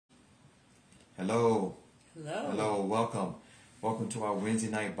Hello. Hello. Hello. Welcome. Welcome to our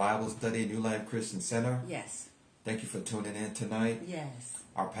Wednesday night Bible study, New Life Christian Center. Yes. Thank you for tuning in tonight. Yes.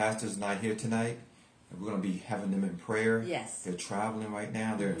 Our pastor's not here tonight, and we're going to be having them in prayer. Yes. They're traveling right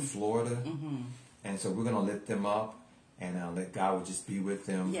now. They're in Florida. And so we're going to lift them up and let God would just be with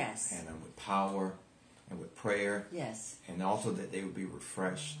them. Yes. And with power and with prayer. Yes. And also that they would be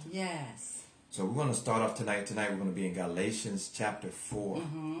refreshed. Yes. So we're going to start off tonight. Tonight we're going to be in Galatians chapter 4.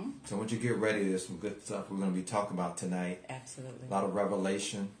 So once you get ready, there's some good stuff we're going to be talking about tonight. Absolutely. A lot of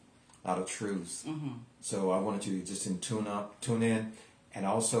revelation, a lot of truths. So I wanted you to just tune in, and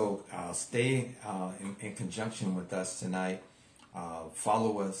also stay in conjunction with us tonight.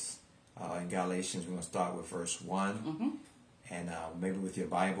 Follow us in Galatians. We're going to start with verse 1, and maybe with your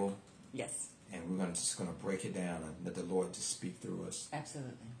Bible. Yes. And we're just going to break it down and let the Lord just speak through us.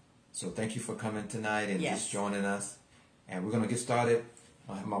 Absolutely. So thank you for coming tonight and Yes. just joining us. And we're going to get started.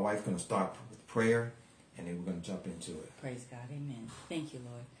 My wife's going to start with prayer, and then we're going to jump into it. Praise God. Amen. Thank you,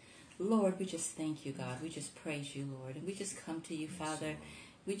 Lord. Lord, we just thank you, God. We just praise you, Lord. And we just come to you, Father.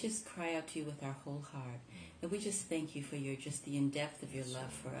 We just cry out to you with our whole heart. And we just thank you for just the in-depth of your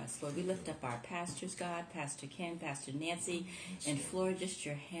love for us. Lord, we lift up our pastors, God, Pastor Ken, Pastor Nancy, and Flora, just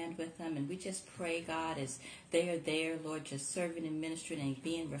your hand with them. And we just pray, God, as they are there, Lord, just serving and ministering and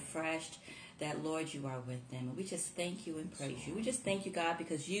being refreshed, that, Lord, you are with them. And we just thank you and praise you. We just thank you, God,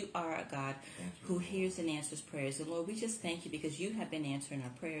 because you are a God who hears and answers prayers. And, Lord, we just thank you because you have been answering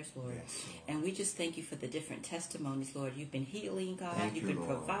our prayers, Lord. And we just thank you for the different testimonies, Lord. You've been healing, God. You've been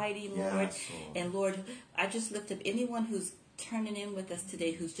providing, Lord. And, Lord, I just lift up anyone who's turning in with us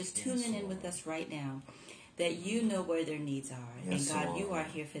today, who's just tuning in with us right now, that you know where their needs are. And, God, you are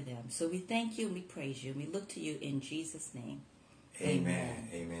here for them. So we thank you and we praise you. And we look to you in Jesus' name. Amen.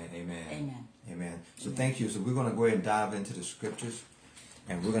 Amen. Amen. Amen. Amen. So thank you. So we're going to go ahead and dive into the scriptures,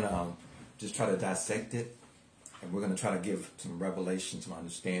 and we're going to just try to dissect it, and we're going to try to give some revelation, some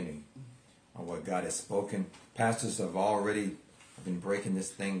understanding on what God has spoken. Pastors have already been breaking this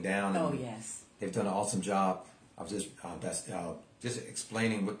thing down. Oh, yes. They've done an awesome job of just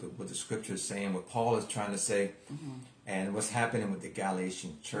explaining what the scripture is saying, what Paul is trying to say, and what's happening with the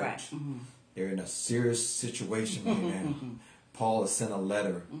Galatian church. Right. They're in a serious situation right now. Paul has sent a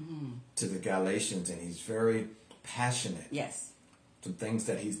letter to the Galatians, and he's very passionate. Yes. Some things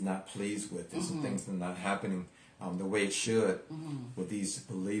that he's not pleased with, and some things that are not happening the way it should with these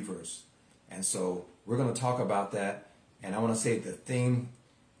believers. And so we're going to talk about that. And I want to say the theme,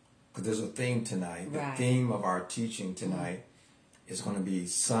 because there's a theme tonight. Right. The theme of our teaching tonight is going to be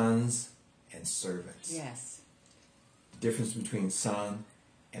sons and servants. Yes. The difference between son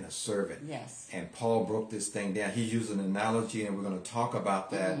and a servant. Yes. And Paul broke this thing down. He used an analogy, and we're going to talk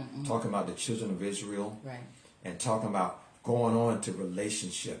about that, talking about the children of Israel, Right. and talking about going on to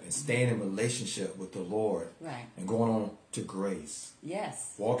relationship and staying in relationship with the Lord, Right. and going on to grace.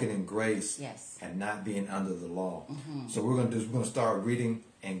 Yes. Walking in grace, Yes. and not being under the law. So we're going to start reading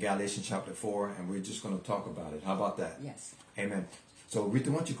in Galatians chapter 4, and we're just going to talk about it. How about that? Yes. Amen. So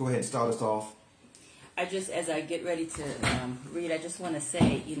Rita, why don't you go ahead and start us off? As I get ready to read, I just want to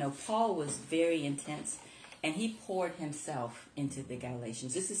say, Paul was very intense, and he poured himself into the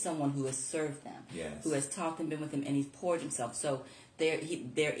Galatians. This is someone who has served them, who has taught them, been with them, and he's poured himself. So there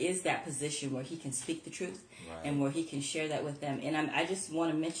is that position where he can speak the truth, and where he can share that with them. And I just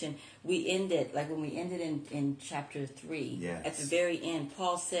want to mention, when we ended in chapter 3, at the very end,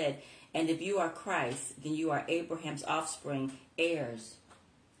 Paul said, "And if you are Christ, then you are Abraham's offspring, heirs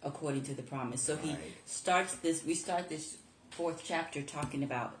according to the promise." So we start this fourth chapter talking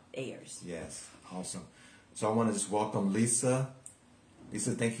about heirs. Yes, awesome. So I want to just welcome Lisa.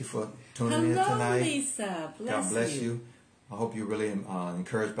 Lisa, thank you for tuning in tonight. Hello, Lisa. God bless you. I hope you're really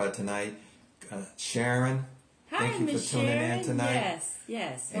encouraged by tonight. Sharon, thank you for tuning in tonight.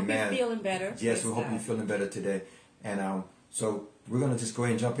 Yes. Amen. Hope you're feeling better. Yes, we hope you're feeling better today. And so we're going to just go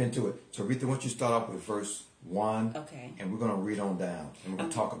ahead and jump into it. So Rita, why don't you start off with verse 1. Okay. And we're going to read on down, and we're going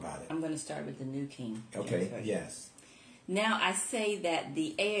to talk about it. I'm going to start with the New King James Okay, Version. yes. "Now I say that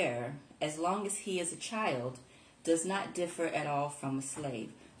the heir, as long as he is a child, does not differ at all from a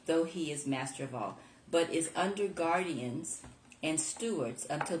slave, though he is master of all, but is under guardians and stewards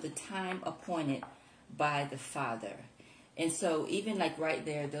until the time appointed by the Father." And so even like right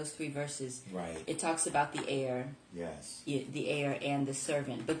there, those 3 verses, it talks about the heir, the heir and the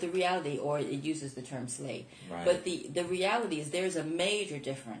servant. But the reality, or it uses the term slave. But the reality is there's a major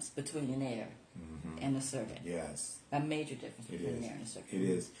difference between an heir and a servant. Yes. A major difference between an heir and a servant. It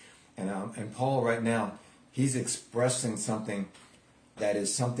is. And Paul right now, he's expressing something that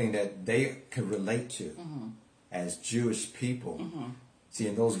is something that they could relate to as Jewish people. See,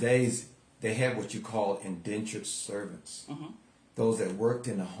 in those days, they had what you call indentured servants. Those that worked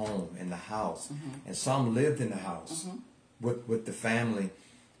in the home, in the house. And some lived in the house with the family.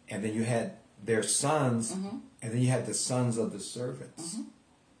 And then you had their sons, and then you had the sons of the servants.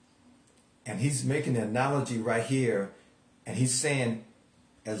 And he's making an analogy right here, and he's saying,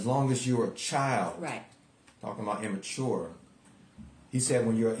 as long as you're a child, right, talking about immature, he said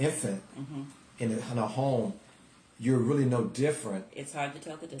when you're an infant in a home, you're really no different. It's hard to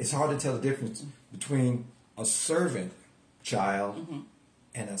tell the difference. It's hard to tell the difference between a servant child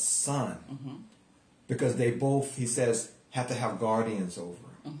and a son. Because they both, he says, have to have guardians over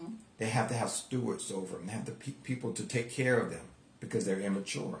them. They have to have stewards over them. They have the people to take care of them because they're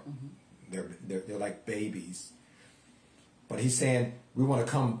immature. They're like babies. But he's saying we want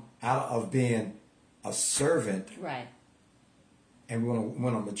to come out of being a servant, right, and we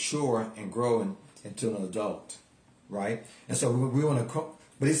want to mature and grow into an adult, right? And so we want to.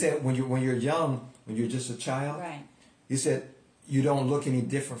 But he said when you're young, when you're just a child, right, he said you don't look any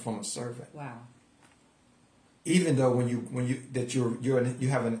different from a servant. Wow. Even though you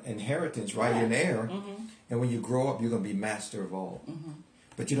have an inheritance, right? You're an heir, and when you grow up, you're going to be master of all.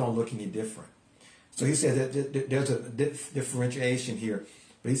 But you don't look any different. So he said that there's a differentiation here.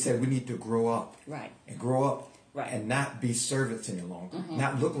 But he said we need to grow up. Right. And grow up. Right. And not be servants any longer.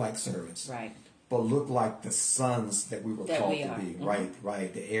 Not look like servants. Right. But look like the sons that we were called to be. Mm-hmm.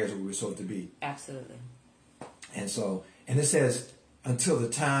 Right. The heirs that we were supposed to be. Absolutely. And so, and it says, until the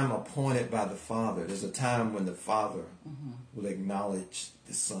time appointed by the Father. There's a time when the Father will acknowledge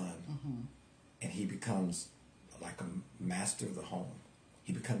the Son. And he becomes like a master of the home.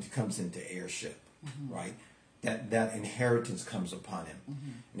 He comes into heirship, right? That inheritance comes upon him.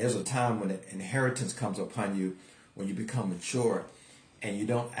 And there's a time when that inheritance comes upon you when you become mature and you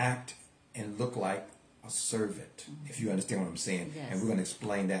don't act and look like a servant, if you understand what I'm saying. Yes. And we're going to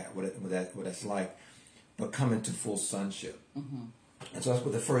explain that, what that's like. But come into full sonship. And so that's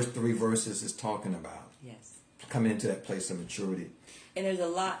what the first 3 verses is talking about. Yes. Coming into that place of maturity. And there's a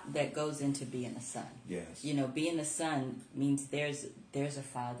lot that goes into being a son. Yes. You know, being a son means there's a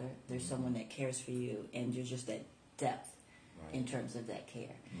father, there's someone that cares for you, and there's just that depth in terms of that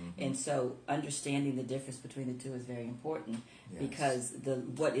care. And so understanding the difference between the two is very important because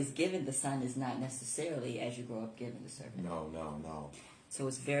what is given the son is not necessarily, as you grow up, given the servant. No. So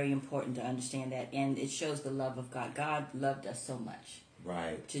it's very important to understand that, and it shows the love of God. God loved us so much.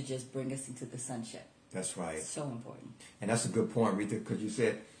 Right. To just bring us into the sonship. That's right. So important. And that's a good point, Rita, because you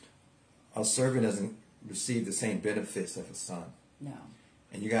said a servant doesn't receive the same benefits of a son. No.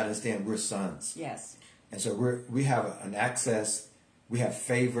 And you got to understand we're sons. Yes. And so we have an access, we have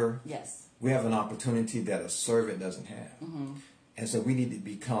favor. Yes. We have an opportunity that a servant doesn't have. And so we need to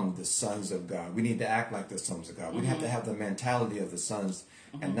become the sons of God. We need to act like the sons of God. We have to have the mentality of the sons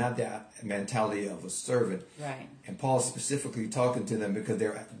and not the mentality of a servant. Right. And Paul's specifically talking to them because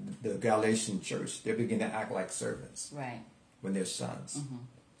they're the Galatian church. They're beginning to act like servants. Right. When they're sons.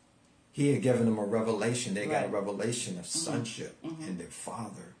 He had given them a revelation. They got a revelation of sonship and their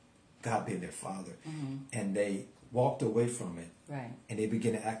father, God being their father. And they walked away from it. Right. And they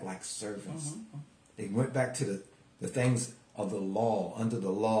began to act like servants. They went back to the things of the law, under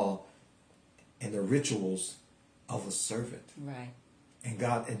the law, and the rituals of a servant. Right.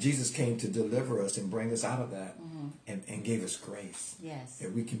 And Jesus came to deliver us and bring us out of that and gave us grace. Yes.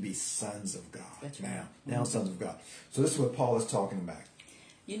 That we can be sons of God. That's now. right. Now sons of God. So this is what Paul is talking about.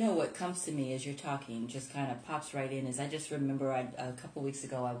 You know what comes to me as you're talking, just kind of pops right in, is I just remember a couple weeks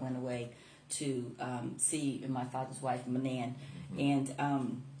ago I went away to see my father's wife, Manan,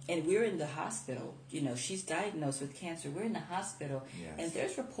 and we're in the hospital. You know, she's diagnosed with cancer. We're in the hospital, and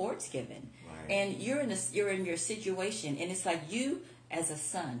there's reports given, and you're in your situation, and it's like you, as a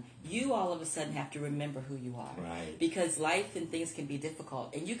son, you all of a sudden have to remember who you are, because life and things can be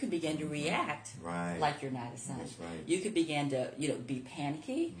difficult, and you can begin to react like you're not a son. That's right. You could begin to, be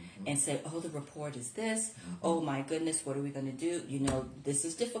panicky and say, "Oh, the report is this. Oh my goodness, what are we going to do? You know, this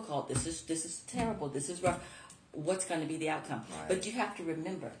is difficult. This is terrible. This is rough. What's going to be the outcome?" But you have to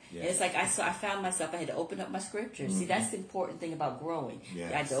remember. And it's like I found myself, I had to open up my scriptures. See, that's the important thing about growing.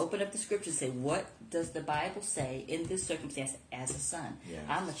 I had to open up the scriptures and say, what does the Bible say in this circumstance as a son?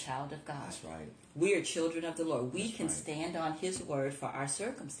 I'm a child of God. That's right. We are children of the Lord. We can stand on His word for our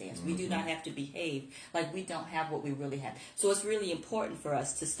circumstance. We do not have to behave like we don't have what we really have. So it's really important for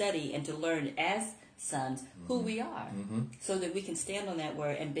us to study and to learn as sons who we are, so that we can stand on that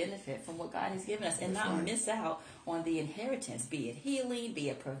word and benefit from what God has given us, and not miss out on the inheritance, be it healing, be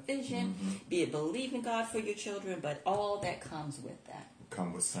it provision, be it believing God for your children, but all that comes with that.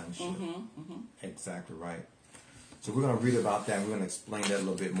 Come with sonship. Exactly right. So we're going to read about that. We're going to explain that a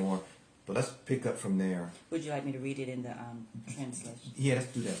little bit more. But let's pick up from there. Would you like me to read it in the translation? Yeah, let's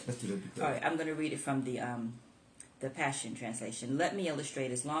do that. Let's do that. All right, I'm going to read it from the Passion Translation. Let me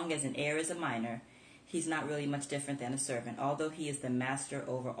illustrate. As long as an heir is a minor, he's not really much different than a servant, although he is the master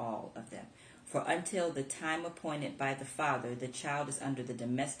over all of them. For until the time appointed by the father, the child is under the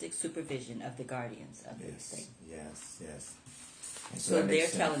domestic supervision of the guardians of the estate. Yes. And so they're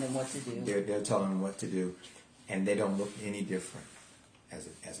telling them what to do. They're telling them what to do, and they don't look any different as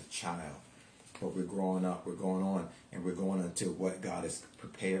a child. But we're growing up, we're going on, and we're going into what God has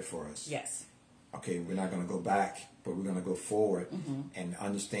prepared for us. Yes. Okay, we're not going to go back, but we're going to go forward and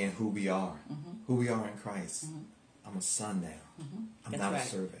understand who we are. Who we are in Christ. I'm a son now. I'm not a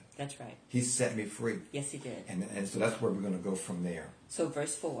servant. That's right. He set me free. Yes, he did. And so that's where we're going to go from there. So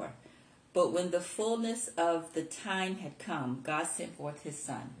verse 4. But when the fullness of the time had come, God sent forth his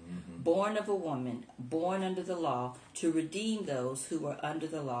son, born of a woman, born under the law, to redeem those who were under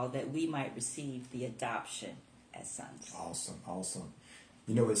the law, that we might receive the adoption as sons. Awesome.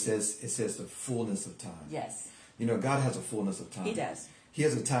 You know, it says the fullness of time. Yes. You know, God has a fullness of time. He does. He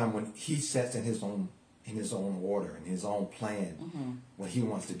has a time when he sets in his own order, in his own plan, when he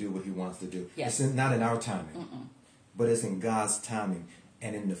wants to do what he wants to do. Yes. It's not in our timing, but it's in God's timing.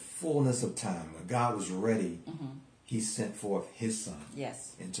 And in the fullness of time, when God was ready, he sent forth his son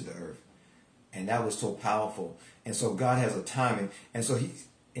into the earth. And that was so powerful. And so God has a timing. And so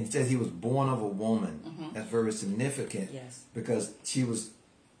it says he was born of a woman. That's very significant because she was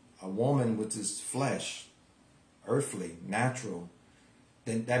a woman with his flesh, earthly, natural.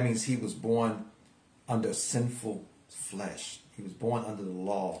 Then that means he was born under sinful flesh. He was born under the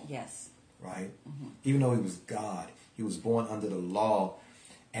law. Yes. Right? Even though he was God, he was born under the law.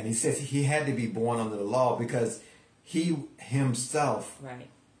 And he says he had to be born under the law because he himself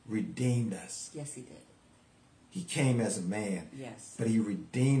redeemed us. Yes, he did. He came as a man. Yes. But he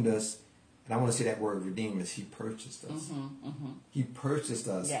redeemed us. And I want to say that word redeemed us. He purchased us. He purchased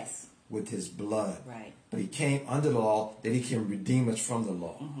us with his blood. Right. But he came under the law that he can redeem us from the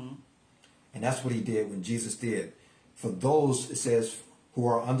law. And that's what he did when Jesus did. For those, it says, who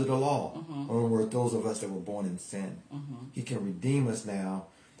are under the law, or those of us that were born in sin. He can redeem us now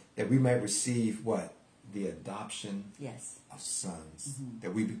that we may receive what? The adoption of sons.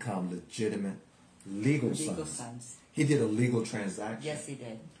 That we become legitimate, legal sons. He did a legal transaction. Yes, he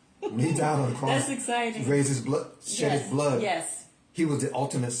did. When he died on the cross, that's exciting. He raised his blood, shed his blood. Yes. He was the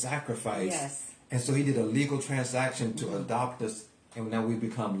ultimate sacrifice. Yes. And so he did a legal transaction to adopt us, and now we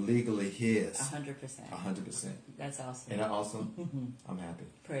become legally his. 100%. 100%. That's awesome. Isn't that awesome? I'm happy.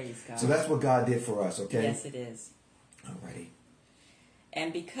 Praise God. So that's what God did for us, okay? Yes, it is. Alrighty.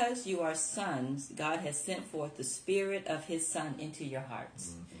 And because you are sons, God has sent forth the Spirit of his Son into your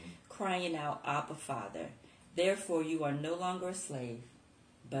hearts, crying out, Abba, Father. Therefore you are no longer a slave,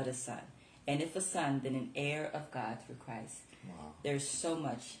 but a son. And if a son, then an heir of God through Christ. Wow. There's so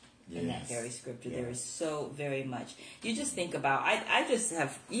much in that very scripture. There is so very much. You just think about, I just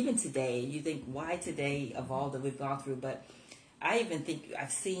have, even today, you think, why today of all that we've gone through? But I even think,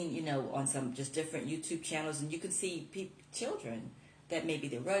 I've seen, you know, on some just different YouTube channels, and you can see children that maybe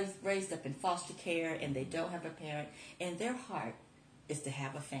they're raised up in foster care and they don't have a parent, and their heart is to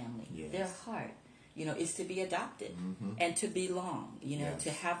have a family. Yes. Their heart, you know, is to be adopted and to belong, you know,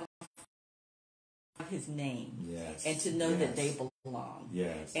 to have his name and to know that they belong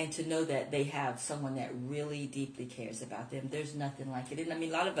and to know that they have someone that really deeply cares about them. There's nothing like it. And I mean,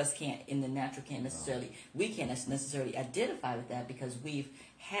 a lot of us can't, in the natural, we can't necessarily identify with that because we've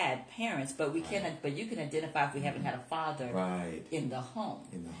had parents, but we can, but you can identify if we haven't had a father in the home.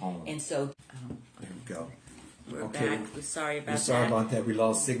 And so there we go. We're back. We're sorry about that. We're sorry about that. We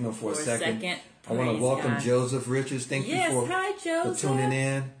lost signal for a second. I want to welcome Joseph Richards. Thank you for tuning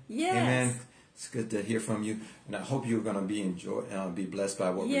in. Yes. Amen. It's good to hear from you, and I hope you're going to be blessed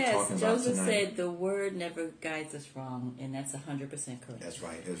by what we're talking about tonight. Joseph said the word never guides us wrong, and that's 100% correct. That's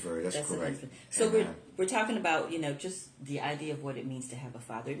right. That's correct. So we're talking about, you know, just the idea of what it means to have a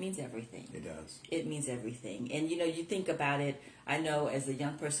father. It means everything. It does. It means everything. And, you know, you think about it, I know as a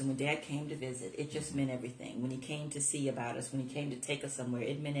young person, when Dad came to visit, it just meant everything. When he came to see about us, when he came to take us somewhere,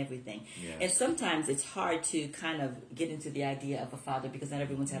 it meant everything. Yes. And sometimes it's hard to kind of get into the idea of a father because not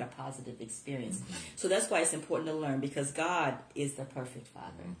everyone's had a positive experience. So that's why it's important to learn, because God is the perfect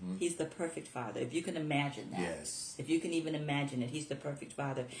father. He's the perfect father. If you can imagine that. If you can even imagine it, he's the perfect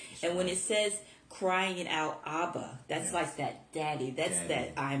father. That's and when it says crying out Abba, that's like that daddy. That's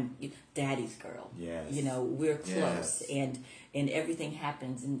that I'm daddy's girl. You know, we're close and everything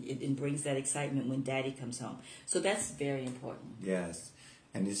happens and it brings that excitement when daddy comes home. So that's very important. Yes.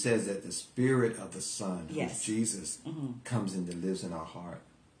 And it says that the Spirit of the Son, who's Jesus, comes and lives in our heart.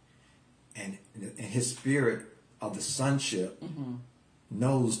 and his spirit of the sonship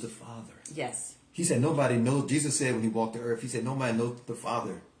knows the Father. Yes. He said, nobody knows. Jesus said when he walked the earth, he said, nobody knows the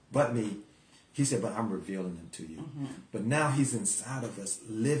Father but me. He said, but I'm revealing him to you. But now he's inside of us,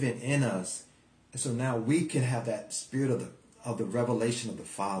 living in us. And so now we can have that spirit of the revelation of the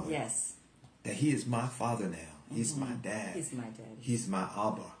Father. Yes. That he is my Father now. He's my dad. He's my daddy. He's my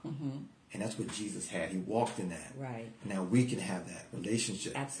Abba. And that's what Jesus had. He walked in that. Right. And now we can have that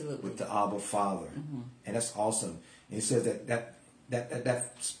relationship Absolutely. with the Abba Father. And that's awesome. And he says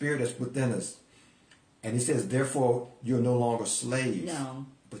that spirit that's within us. And he says, therefore, you're no longer slaves. No.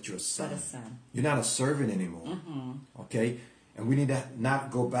 But you're a son. But a son. You're not a servant anymore. Okay? And we need to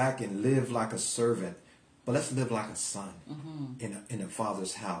not go back and live like a servant, but let's live like a son in a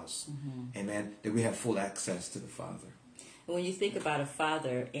Father's house. Amen. That we have full access to the Father. And when you think about a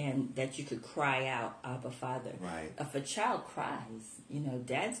father and that you could cry out, Abba, Father. Right. If a child cries,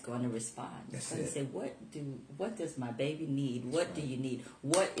 dad's going to respond. That's going to say, what does my baby need? What do you need?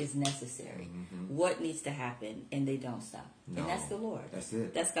 What is necessary? What needs to happen? And they don't stop. No, and that's the Lord. That's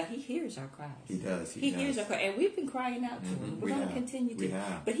it. That's God. He hears our cries. He does. He hears our cries. And we've been crying out to him. We're going to continue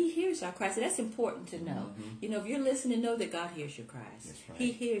to. But he hears our cries. And that's important to know. If you're listening, know that God hears your cries. That's right.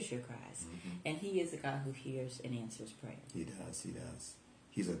 He hears your cries. And he is a God who hears and answers prayer. He does. He does.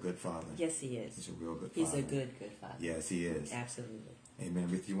 He's a good Father. Yes, he is. He's a real good He's Father. a good Father. Yes, he is. Absolutely. Amen.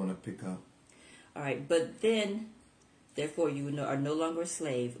 Ruth, you want to pick up? All right. But then, therefore, you are no longer a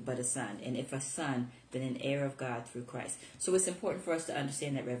slave, but a son. And if a son, then an heir of God through Christ. So it's important for us to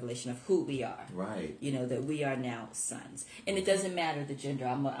understand that revelation of who we are. Right. That we are now sons. And it doesn't matter the gender.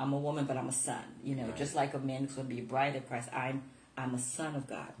 I'm a woman, but I'm a son. Right. Just like a man who's going to be a bride of Christ, I'm a son of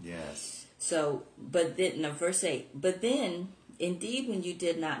God. Yes. So, but then, now verse 8, but then, indeed, when you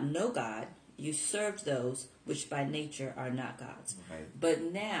did not know God, you served those which by nature are not God's. Right. But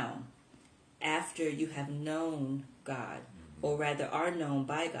now, after you have known God, or rather are known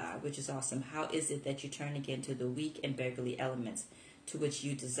by God, which is awesome, how is it that you turn again to the weak and beggarly elements to which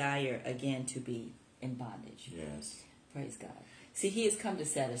you desire again to be in bondage? Yes. Praise God. See, he has come to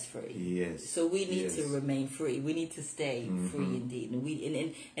set us free. He is. So we need to remain free. We need to stay free indeed.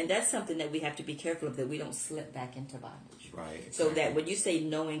 And that's something that we have to be careful of, that we don't slip back into bondage. Right. Exactly. So that when you say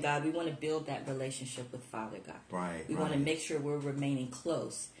knowing God, we want to build that relationship with Father God. Right. We want to make sure we're remaining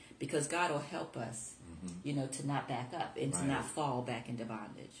close, because God will help us, to not back up and to not fall back into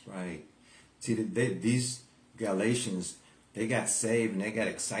bondage. Right. See, these Galatians, they got saved and they got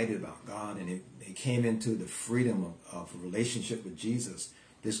excited about God, and they came into the freedom of a relationship with Jesus,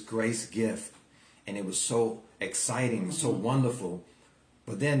 this grace gift, and it was so exciting, so wonderful.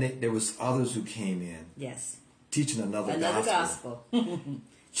 But then there was others who came in, yes, teaching another gospel.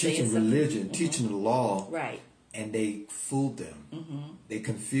 teaching religion, teaching the law, right? And they fooled them, they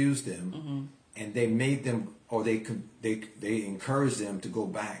confused them, and they made them, or they encouraged them to go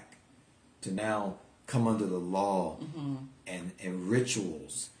back to now come under the law and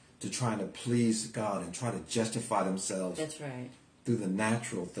rituals, to trying to please God and try to justify themselves. That's right. Through the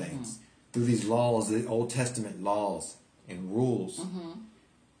natural things, through these laws, the Old Testament laws and rules.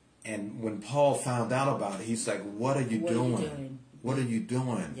 And when Paul found out about it, he's like, what are you doing? What are you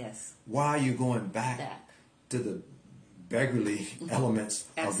doing? Yes. Why are you going back to the beggarly elements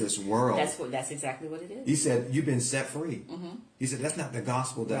of this world? That's exactly what it is. He said, you've been set free. He said, that's not the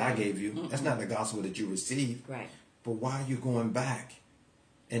gospel that I gave you. That's not the gospel that you received. Right. But why are you going back?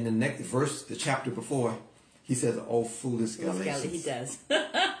 In the next verse, the chapter before, he says, oh, foolish Galatians. He does.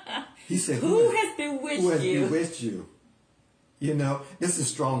 He said, who has bewitched you? Who has bewitched you? This is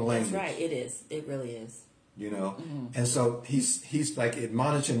strong language. That's right. It is. It really is. And so he's like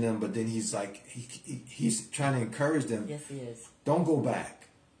admonishing them, but then he's like, he's trying to encourage them. Yes, he is. Don't go back.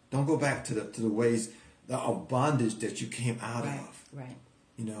 Don't go back to the ways of bondage that you came out of. Right.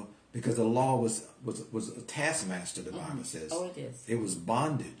 Because the law was a taskmaster, the Bible says. Oh, it is. It was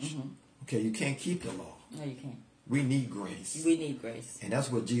bondage. Okay, you can't keep the law. No, you can't. We need grace. We need grace. And that's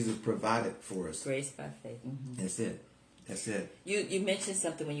what Jesus provided for us. Grace by faith. That's it. That's it. You mentioned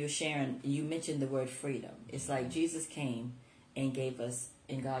something when you were sharing. You mentioned the word freedom. It's like Jesus came and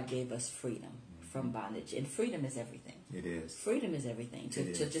God gave us freedom from bondage. And freedom is everything. It is. Freedom is everything.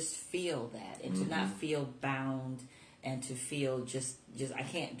 To just feel that and to not feel bound and to feel just I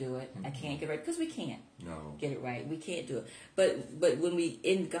can't do it. I can't get it right, because we can't get it right. We can't do it. But when we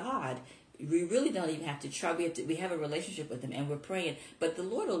in God, we really don't even have to try. We have a relationship with Him and we're praying. But the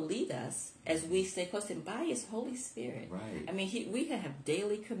Lord will lead us as we stay close to Him by His Holy Spirit. Right. I mean, we can have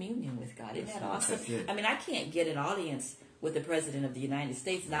daily communion with God. Isn't that awesome? I mean, I can't get an audience with the President of the United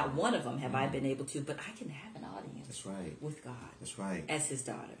States. Not one of them have I been able to, but I can have an audience. That's right. With God. That's right. As his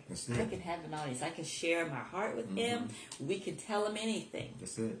daughter. That's it. I can have an audience. I can share my heart with him. We can tell him anything.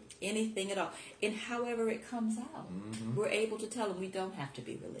 That's it. Anything at all. And however it comes out, we're able to tell him. We don't have to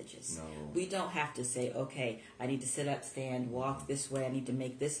be religious. No. We don't have to say, okay, I need to sit up, stand, walk this way. I need to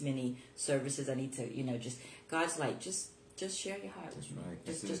make this many services. I need to, just, God's like, just share your heart with me. Right.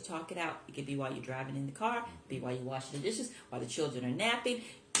 Just talk it out. It could be while you're driving in the car, it could be while you're washing the dishes, while the children are napping,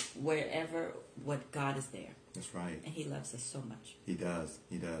 wherever, what God is there. That's right. And he loves us so much. He does.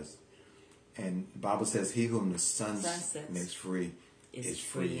 He does. And the Bible says, he whom the Son makes free is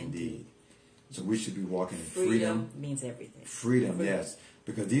free indeed. So we should be walking in freedom. Freedom means everything. Freedom, yes.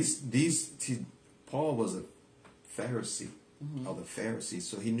 Because Paul was a Pharisee of the Pharisees,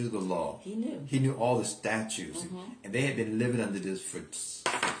 so he knew the law. He knew. He knew all the statutes. And they had been living under this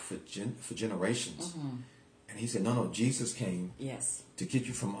for generations. And he said, no, Jesus came to get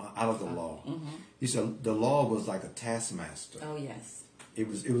you from out of the law. He said the law was like a taskmaster. Oh, yes. It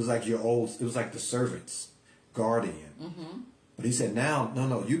was like it was like the servant's guardian. But he said, now,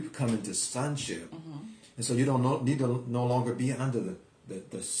 no, you come into sonship. And so you don't need to no longer be under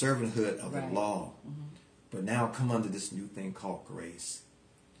the servanthood of the law. But now come under this new thing called grace.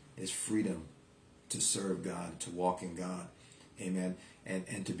 It's freedom to serve God, to walk in God. Amen.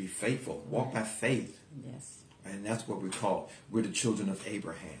 And to be faithful. Walk by faith. Yes. And that's what we're the children of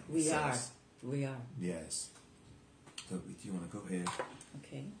Abraham. We are. Yes. So do you want to go ahead?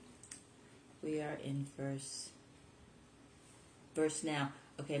 Okay. We are in verse now.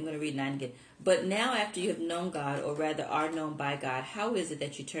 Okay, I'm going to read 9 again. But now after you have known God, or rather are known by God, how is it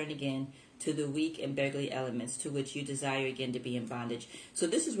that you turn again to the weak and beggarly elements to which you desire again to be in bondage? So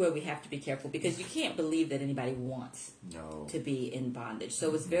this is where we have to be careful, because you can't believe that anybody wants to be in bondage.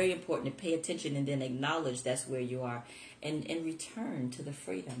 So it's very important to pay attention and then acknowledge that's where you are, and return to the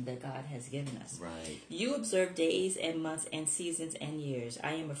freedom that God has given us. Right. You observe days and months and seasons and years.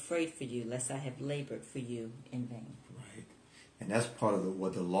 I am afraid for you, lest I have labored for you in vain. Right. And that's part of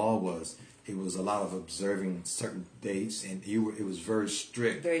what the law was. It was a lot of observing certain dates, and it was very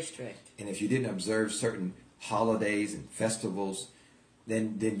strict. Very strict. And if you didn't observe certain holidays and festivals,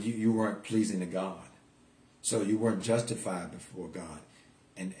 then you weren't pleasing to God. So you weren't justified before God.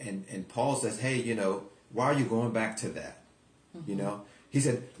 And Paul says, hey, why are you going back to that? He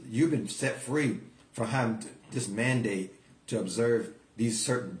said, you've been set free from having this mandate to observe these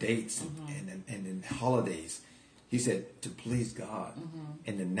certain dates and holidays. He said, to please God.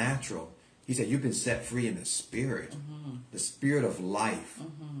 In the natural, he said, you've been set free in the spirit. The spirit of life,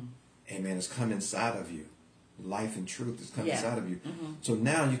 amen, has come inside of you. Life and truth has come inside of you. So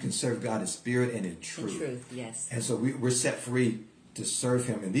now you can serve God in spirit and in truth. In truth, yes. And so we're set free to serve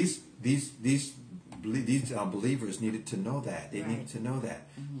him. And these believers needed to know that. They needed to know that.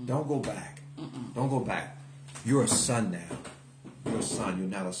 Don't go back. Don't go back. You're a son now. You're a son. You're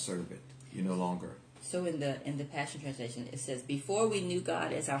not a servant. You're no longer. So in the Passion Translation, it says, before we knew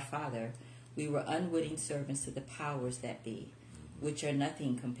God as our Father, we were unwitting servants to the powers that be, which are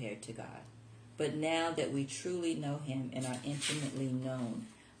nothing compared to God. But now that we truly know him and are intimately known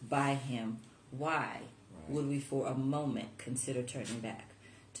by him, why would we for a moment consider turning back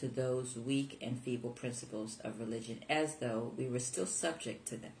to those weak and feeble principles of religion as though we were still subject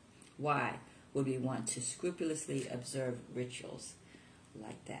to them? Why would we want to scrupulously observe rituals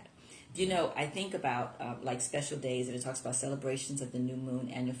like that? I think about like special days, and it talks about celebrations of the new moon,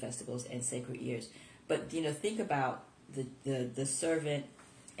 annual festivals, and sacred years. But, think about the servant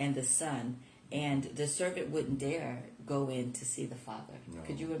and the son, and the servant wouldn't dare go in to see the father. No.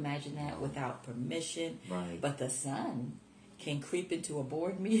 Could you imagine that? No. Without permission? Right. But the son can creep into a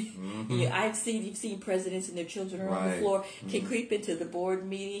board meeting. You've seen presidents and their children are on the floor, can creep into the board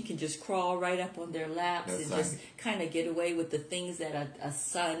meeting, can just crawl right up on their laps and just kind of get away with the things that a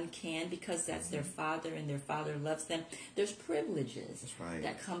son can, because that's their father and their father loves them. There's privileges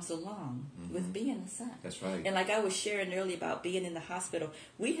that comes along with being a son. That's right. And like I was sharing earlier about being in the hospital,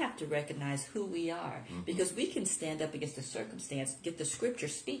 we have to recognize who we are, because we can stand up against the circumstance, get the scripture,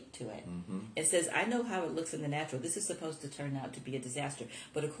 speak to it. It says, I know how it looks in the natural. This is supposed to turn out to be a disaster,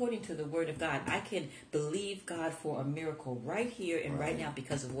 but according to the word of God, I can believe God for a miracle right here and right now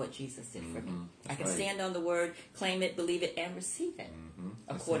because of what Jesus did for me. I can stand on the word, claim it, believe it, and receive it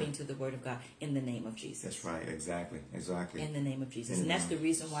according to the word of God in the name of Jesus. That's right. Exactly. In the name of Jesus. And that's the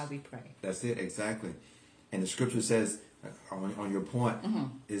reason why we pray. That's it. Exactly. And the scripture says, on your point,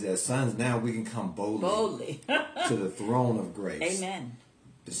 is that sons now we can come boldly to the throne of grace. Amen.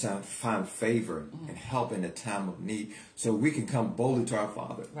 find favor and help in the time of need, so we can come boldly to our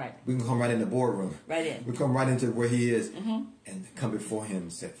Father. Right. We can come right in the boardroom. Right in. We come right into where He is and come before Him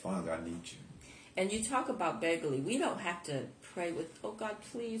and say, Father, I need you. And you talk about beggarly. We don't have to pray with, oh God,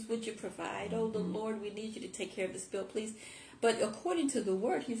 please, would you provide? Oh, the Lord, we need you to take care of this bill, please. But according to the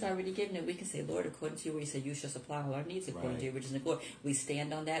word, He's already given it. We can say, Lord, according to your word, You said, you shall supply all our needs according to your riches and glory. We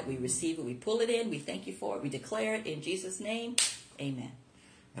stand on that. We receive it. We pull it in. We thank you for it. We declare it in Jesus' name. Amen.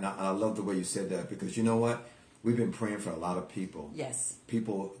 And I love the way you said that, because you know what? We've been praying for a lot of people. Yes.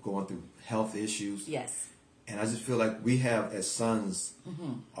 People going through health issues. Yes. And I just feel like we have, as sons,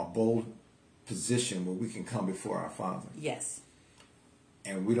 a bold position where we can come before our Father. Yes.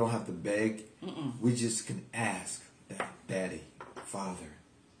 And we don't have to beg. We just can ask that, Daddy, Father,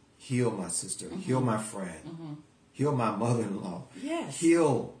 heal my sister, heal my friend, heal my mother-in-law. Yes.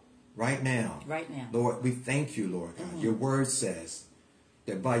 Heal right now. Right now. Lord, we thank you, Lord God. Your word says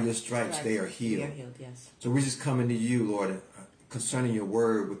that by your stripes they are healed. They are healed, yes. So we're just coming to you, Lord, concerning your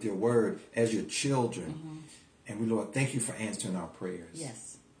word, with your word as your children. And we, Lord, thank you for answering our prayers.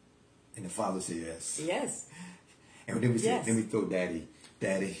 Yes. And the Father said yes. Yes. And then we say, then we throw Daddy.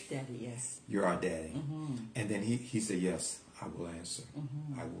 Daddy, yes. You're our daddy. And then he said, yes, I will answer.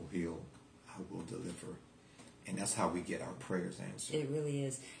 I will heal. I will deliver. And that's how we get our prayers answered. It really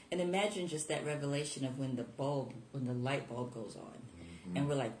is. And imagine just that revelation of when the light bulb goes on. And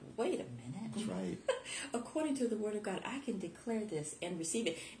we're like, wait a minute. That's right. According to the word of God, I can declare this and receive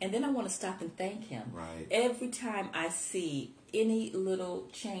it. And then I want to stop and thank Him. Right. Every time I see any little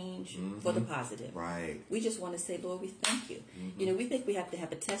change for the positive. Right. We just want to say, Lord, we thank you. You know, we think we have to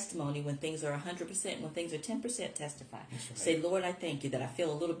have a testimony when things are 100%, when things are 10%, testify. Right. Say, Lord, I thank you that I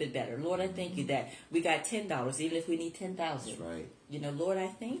feel a little bit better. Lord, I thank you that we got $10, even if we need 10,000. That's right. You know, Lord, I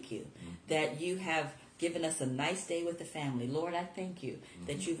thank you that you have given us a nice day with the family. Lord, I thank you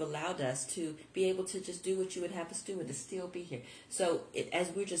that you've allowed us to be able to just do what you would have us do and to still be here. So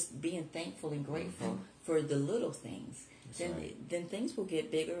as we're just being thankful and grateful for the little things, then things will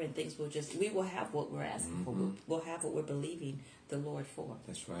get bigger, and things will we will have what we're asking for. We'll have what we're believing the Lord for.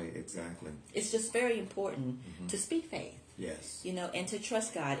 That's right, exactly. It's just very important to speak faith. Yes. You know, and to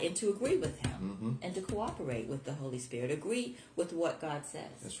trust God and to agree with Him and to cooperate with the Holy Spirit. Agree with what God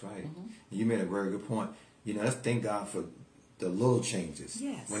says. That's right. You made a very good point. You know, let's thank God for the little changes.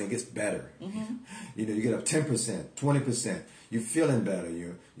 Yes. When it gets better. You know, you get up 10%, 20%. You're feeling better.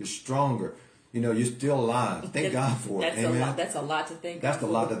 You're stronger. You know, you're still alive. Thank God for it. Amen. That's a lot to thank God for. That's a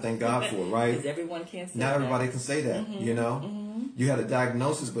lot to thank God for, right? Because everyone can't say that. Not everybody can say that, you know. You had a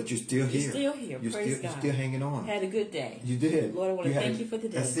diagnosis, but you're still here. You're still here. Praise God. You're still hanging on. Had a good day. You did. Lord, I want to thank you for the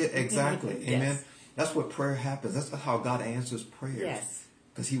day. That's it, exactly. Yes. Amen. That's what prayer happens. That's how God answers prayers. Yes.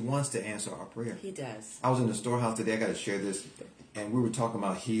 Because He wants to answer our prayer. He does. I was in the storehouse today. I got to share this. And we were talking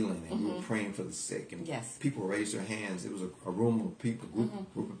about healing, and we were praying for the sick. And people raised their hands. It was a room of people,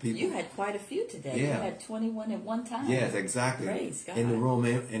 group of people. You had quite a few today. Yeah. You had 21 at one time. Yes, exactly. Praise God. In the room,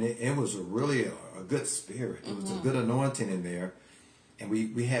 and it was really a good spirit. It was a good anointing in there. And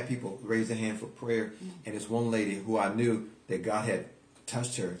we had people raise their hand for prayer. And this one lady who I knew that God had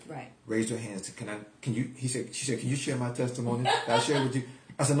touched her, raised her hands. She said, can you share my testimony? Can I share it with you?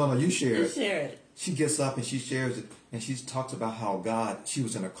 I said, no, you share it. You share it. She gets up and she shares it. And she talks about how she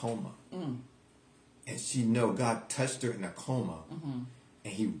was in a coma. And she God touched her in a coma.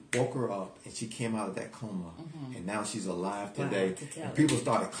 And He woke her up, and she came out of that coma. And now she's alive today. And people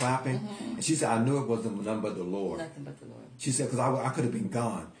started clapping. And she said, I knew it wasn't nothing but the Lord. Nothing but the Lord. She said, because I could have been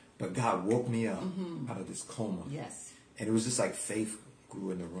gone, but God woke me up out of this coma. Yes. And it was just like faith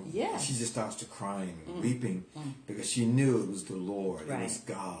grew in the room. Yes. And she just starts to crying and weeping because she knew it was the Lord. It was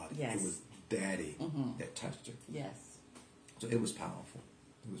God. Yes. It was Daddy that touched her. Yes. So it was powerful.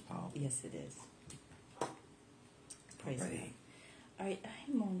 It was powerful. Yes, it is. Praise God. All right,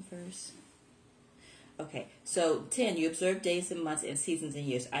 I'm on verse. Okay, so 10, you observe days and months and seasons and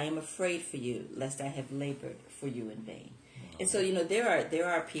years. I am afraid for you, lest I have labored for you in vain. And so, you know, there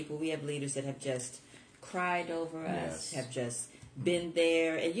are people, we have leaders that have just cried over us, have just been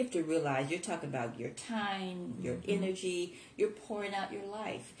there. And you have to realize you're talking about your time, your energy, you're pouring out your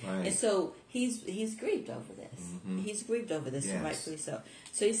life. Right. And so he's grieved over this. He's grieved over this, and rightfully so.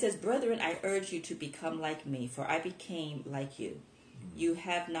 So he says, brethren, I urge you to become like me, for I became like you. You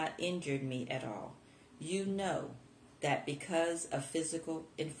have not injured me at all. You know that because of physical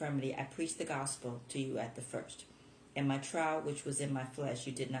infirmity, I preached the gospel to you at the first. And my trial, which was in my flesh,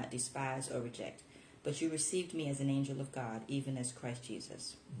 you did not despise or reject. But you received me as an angel of God, even as Christ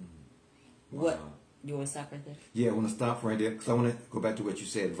Jesus. Wow. What? You want to stop right there? Yeah, I want to stop right there because I want to go back to what you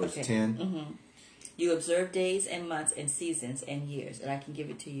said, verse 10. You observe days and months and seasons and years. And I can give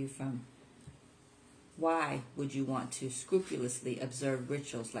it to you from, why would you want to scrupulously observe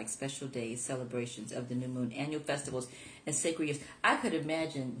rituals like special days, celebrations of the new moon, annual festivals, and sacred years? I could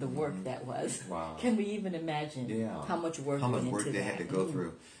imagine the work that was. Wow. Can we even imagine how much work went into they that? had to go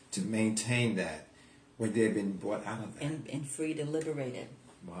through to maintain that, when they've been brought out of that. And freed and liberated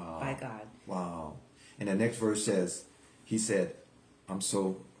by God. Wow. And the next verse says, he said,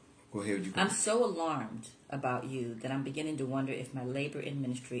 go ahead. I'm so alarmed about you that I'm beginning to wonder if my labor in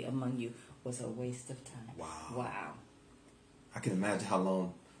ministry among you was a waste of time. Wow. I can imagine how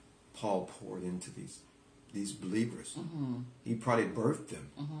long Paul poured into these believers. He probably birthed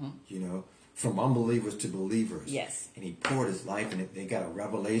them, from unbelievers to believers. Yes. And he poured his life, and they got a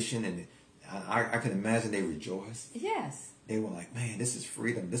revelation, and I can imagine they rejoiced. Yes. They were like, man, this is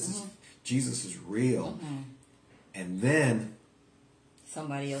freedom. This is, Jesus is real. And then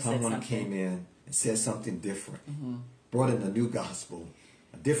someone came in and said something different. Brought in a new gospel,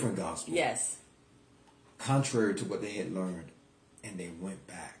 a different gospel. Yes. Contrary to what they had learned. And they went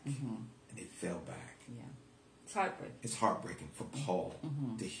back. And they fell back. Yeah. It's heartbreaking. It's heartbreaking for Paul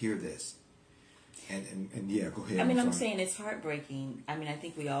to hear this. And yeah, go ahead. I'm saying it's heartbreaking. I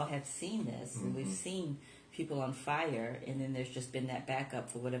think we all have seen this. And we've seen people on fire, and then there's just been that backup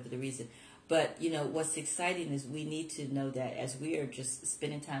for whatever the reason. But, what's exciting is we need to know that as we are just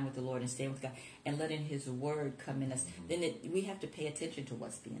spending time with the Lord and staying with God and letting His Word come in us, then we have to pay attention to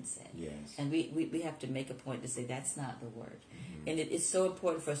what's being said. Yes. And we have to make a point to say that's not the Word. And it's so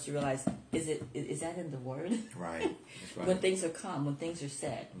important for us to realize, is that in the Word? Right. That's right. When things are calm, when things are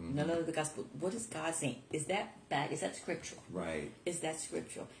said, none of the gospel, what is God saying? Is that back? Is that scriptural? Right. Is that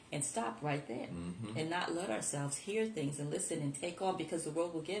scriptural? And stop right there. And not let ourselves hear things and listen and take on, because the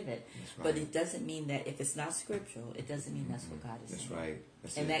world will give it. That's right. But it doesn't mean that if it's not scriptural, it doesn't mean that's what God is saying. That's right.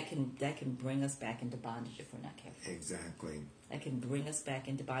 That's and it. that can bring us back into bondage if we're not careful. Exactly. That can bring us back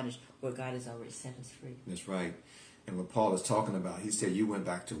into bondage where God has already set us free. That's right. And what Paul is talking about, he said you went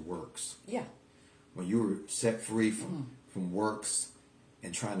back to works. Yeah. When you were set free from works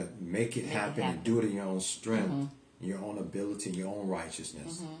and trying to make it happen and do it in your own strength, your own ability, and your own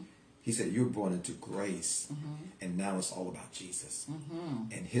righteousness. He said you were born into grace, and now it's all about Jesus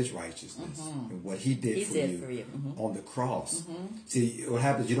and His righteousness and what He did for you on the cross. See, what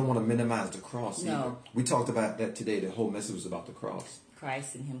happens, you don't want to minimize the cross either. We talked about that today. The whole message was about the cross.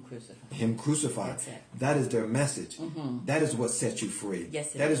 Christ and Him crucified. Him crucified. That's it. That is their message. That is what sets you free.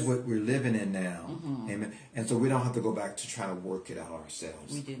 Yes, that is what we're living in now. Amen. And so we don't have to go back to try to work it out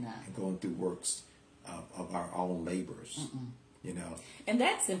ourselves. We do not. And going through works of our own labors. And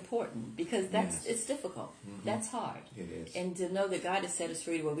that's important, because it's difficult. That's hard. It is. And to know that God has set us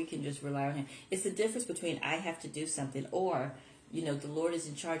free to where we can just rely on Him. It's the difference between I have to do something, or the Lord is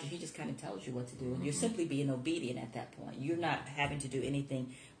in charge and He just kind of tells you what to do. And you're simply being obedient at that point. You're not having to do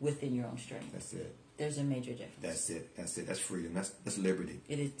anything within your own strength. That's it. There's a major difference. That's it. That's it. That's freedom. That's liberty.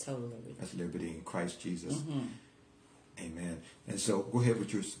 It is total liberty. That's liberty in Christ Jesus. Amen. And so go ahead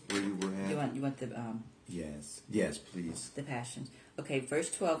with where you were at. You want the Yes, please. The Passion. Okay,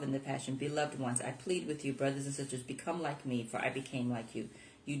 verse 12 in the Passion. Beloved ones, I plead with you, brothers and sisters, become like me, for I became like you.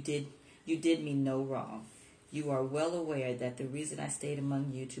 You did me no wrong. You are well aware that the reason I stayed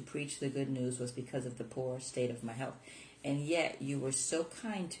among you to preach the good news was because of the poor state of my health. And yet you were so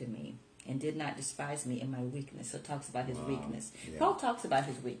kind to me and did not despise me in my weakness. So it talks about his weakness. Yeah. Paul talks about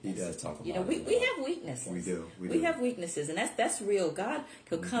his weakness. He does talk about it. We have weaknesses. We do. We have weaknesses, and that's real. God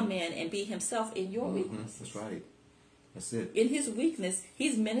could come in and be Himself in your weakness. That's right. That's it. In His weakness,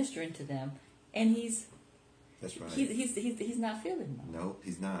 He's ministering to them, and That's right. He's not feeling them. No,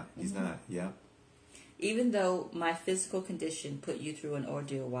 He's not. He's not. Yeah. Even though my physical condition put you through an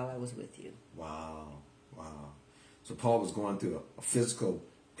ordeal while I was with you. Wow. So Paul was going through a physical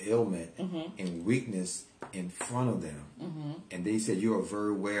ailment and weakness in front of them. And they said, you are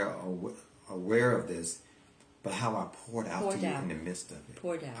very aware of this, but how I poured out to you in the midst of it.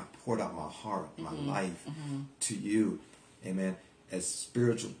 I poured out my heart, my life to you, amen, as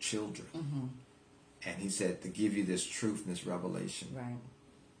spiritual children. And he said to give you this truth and this revelation. Right.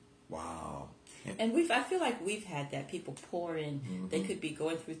 Wow. And I feel like we've had that. People pour in. They could be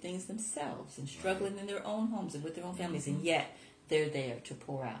going through things themselves and struggling in their own homes and with their own families, and yet they're there to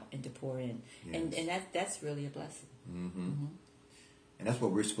pour out and to pour in. Yes. And that's really a blessing. And that's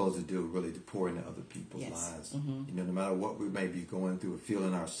what we're supposed to do, really, to pour into other people's lives. No matter what we may be going through or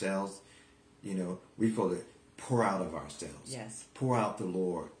feeling ourselves, we're supposed to pour out of ourselves. Yes. Pour out the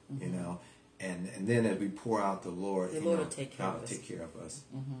Lord, And then as we pour out the Lord, Lord will take care God of will us. take care of us.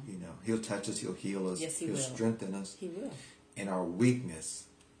 He'll touch us. He'll heal us. Yes, He'll strengthen us. He will. In our weakness,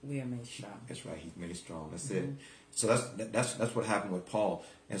 We are made strong. That's right. He's made strong. That's it. So that's what happened with Paul.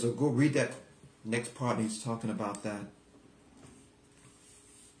 And so go read that next part. He's talking about that.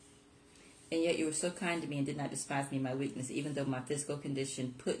 And yet you were so kind to me and did not despise me in my weakness, even though my physical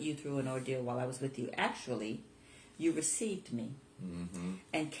condition put you through an ordeal while I was with you. Actually, you received me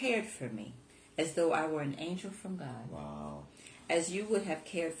and cared for me as though I were an angel from God. Wow. As you would have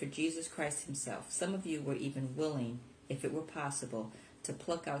cared for Jesus Christ himself. Some of you were even willing, if it were possible, to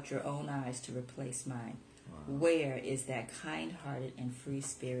pluck out your own eyes to replace mine. Wow. Where is that kind-hearted and free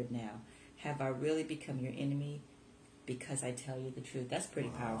spirit now? Have I really become your enemy because I tell you the truth? That's pretty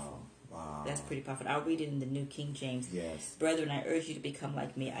powerful. Wow. That's pretty powerful. I'll read it in the New King James. Yes. Brethren, I urge you to become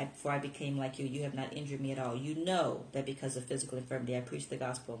like me, for I became like you. You have not injured me at all. You know that because of physical infirmity, I preached the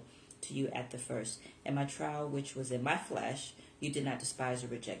gospel to you at the first. And my trial, which was in my flesh, you did not despise or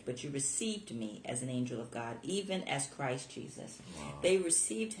reject, but you received me as an angel of God, even as Christ Jesus. Wow. They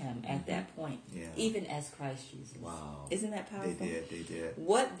received him at that point, even as Christ Jesus. Wow. Isn't that powerful? They did.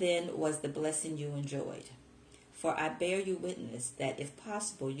 What then was the blessing you enjoyed? For I bear you witness that if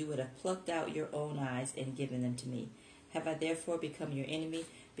possible you would have plucked out your own eyes and given them to me. Have I therefore become your enemy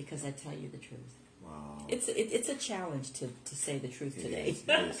because I tell you the truth? Wow. It's a challenge to say the truth today. It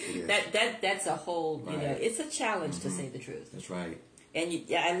is. That's a whole, it's a challenge to say the truth. That's right. And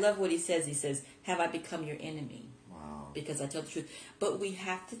I love what he says. He says, have I become your enemy? Wow. Because I tell the truth. But we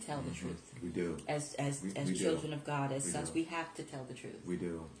have to tell the truth. We do. As we children do. Of God, as sons, we have to tell the truth. We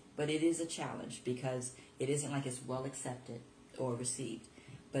do. But it is a challenge because it isn't like it's well accepted or received.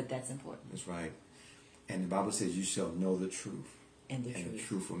 But that's important. That's right. And the Bible says you shall know the truth. And the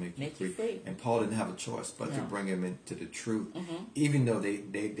truth will make you free. And Paul didn't have a choice but to bring him into the truth. Even though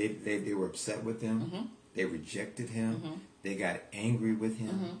they were upset with him, they rejected him, they got angry with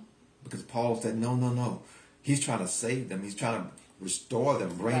him. Because Paul said, no. He's trying to save them. He's trying to restore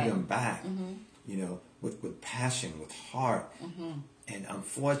them, bring them back, with passion, with heart. And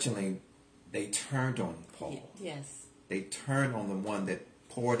unfortunately, they turned on Paul. Yes. They turned on the one that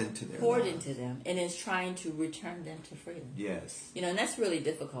poured into them and is trying to return them to freedom. Yes. And that's really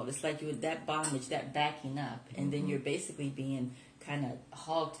difficult. It's like you that bondage, that backing up, and then you're basically being kind of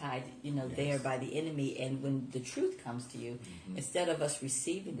hogtied, there by the enemy. And when the truth comes to you, instead of us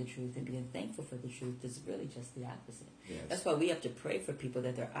receiving the truth and being thankful for the truth, it's really just the opposite. Yes. That's why we have to pray for people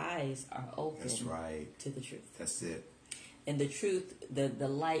that their eyes are open to the truth. That's it. And the truth, the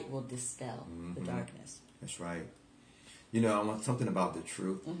light will dispel the darkness. That's right. I want something about the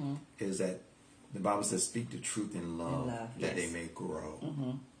truth is that the Bible says, speak the truth in love that they may grow.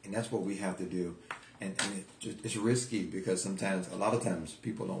 And that's what we have to do. And it's risky because a lot of times,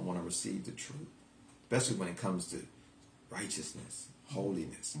 people don't want to receive the truth, especially when it comes to righteousness,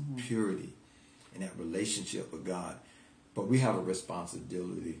 holiness, purity, and that relationship with God. But we have a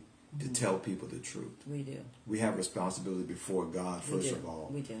responsibility to tell people the truth. We do. We have responsibility before God, first of all.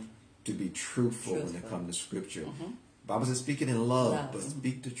 We do. To be truthful when it comes to Scripture. Bible says speak it in love, but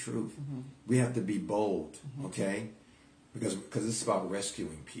speak the truth. We have to be bold, okay? Because it's about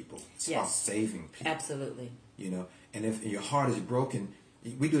rescuing people. It's about saving people. Absolutely. And if your heart is broken,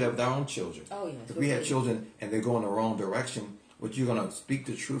 we do that with our own children. Oh, yes. If we have children and they're going the wrong direction, you're going to speak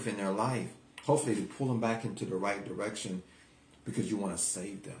the truth in their life, hopefully to pull them back into the right direction because you want to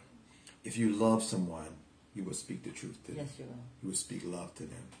save them. If you love someone, you will speak the truth to them. Yes, you will. You will speak love to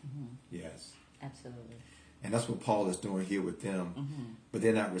them. Yes. Absolutely. And that's what Paul is doing here with them. But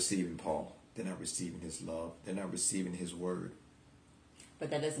they're not receiving Paul. They're not receiving his love. They're not receiving his word. But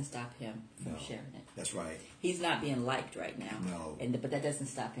that doesn't stop him from sharing it. That's right. He's not being liked right now. No. But that doesn't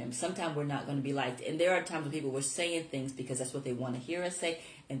stop him. Sometimes we're not going to be liked. And there are times when people were saying things because that's what they want to hear us say.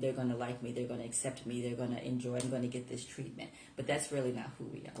 And they're going to like me. They're going to accept me. They're going to enjoy. I'm going to get this treatment. But that's really not who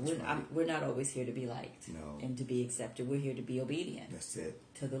we are. We're not always here to be liked and to be accepted. We're here to be obedient. That's it.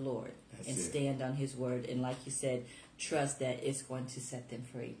 To the Lord. Stand on his word. And like you said, trust that it's going to set them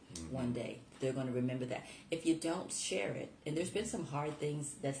free one day. They're going to remember that. If you don't share it, and there's been some hard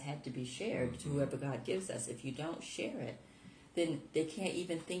things that's had to be shared to whoever God gives us. If you don't share it, then they can't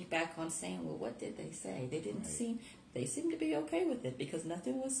even think back on saying, well, what did they say? They didn't they seemed to be okay with it because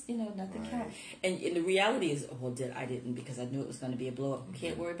nothing was, nothing counted. And the reality is, well, I didn't because I knew it was going to be a blow up.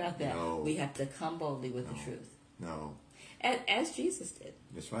 Can't worry about that. No. We have to come boldly with the truth. No. As Jesus did.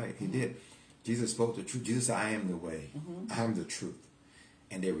 That's right. He did. Jesus spoke the truth. Jesus said, I am the way. I am the truth.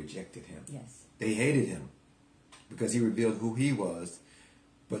 And they rejected him. Yes. They hated him because he revealed who he was.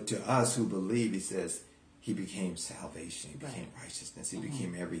 But to us who believe, he says, he became salvation. He became righteousness. He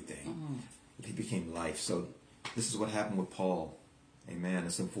became everything. He became life. So this is what happened with Paul. Amen.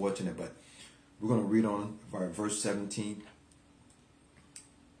 It's unfortunate, but we're going to read on verse 17.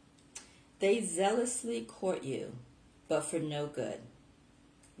 They zealously court you, but for no good.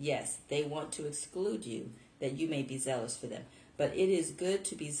 Yes, they want to exclude you, that you may be zealous for them. But it is good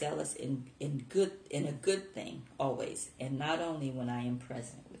to be zealous in a good thing always, and not only when I am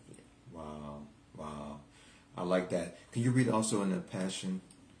present with you. Wow, wow. I like that. Can you read also in the Passion?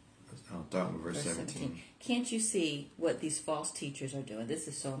 Starting with verse 17. Can't you see what these false teachers are doing? This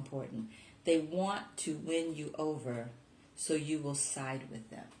is so important. They want to win you over so you will side with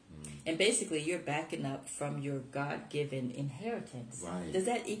them. And basically, you're backing up from your God-given inheritance. Right. Does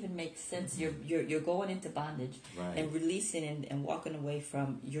that even make sense? You're going into bondage and releasing and walking away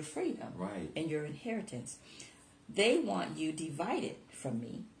from your freedom and your inheritance. They want you divided from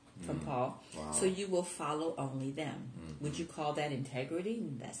me, from Paul, so you will follow only them. Would you call that integrity?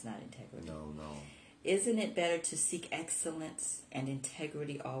 That's not integrity. No. Isn't it better to seek excellence and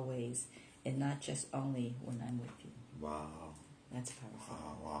integrity always, and not just only when I'm with you? Wow. That's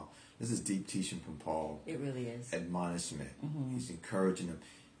powerful. Wow. This is deep teaching from Paul. It really is. Admonishment. He's encouraging them.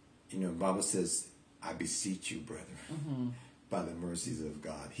 You know, the Bible says, I beseech you, brethren, by the mercies of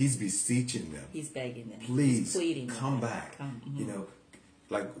God. He's beseeching them. He's begging them. Please, He's pleading come back. You know,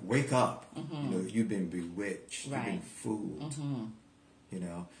 like, wake up. You know, you've been bewitched. You've been fooled. You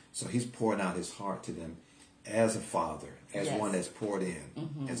know, so he's pouring out his heart to them as a father, as one that's poured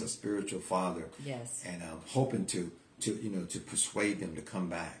in, as a spiritual father. Yes. And hoping to persuade them to come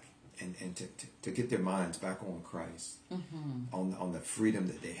back and to get their minds back on Christ, on the freedom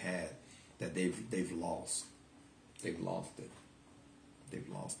that they had, that they've lost. They've lost it.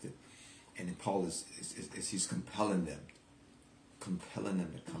 And then Paul is he's compelling them to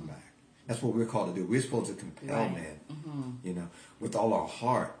come back. That's what we're called to do. We're supposed to compel men, you know, with all our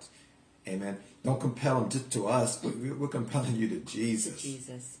heart. Amen. Don't compel them just to us, but we're compelling you to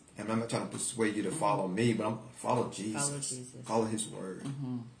Jesus. And I'm not trying to persuade you to follow me, but I'm follow Jesus. Follow his word.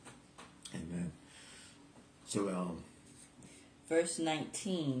 Amen. So verse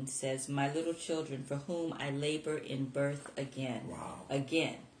 19 says, my little children, for whom I labor in birth again.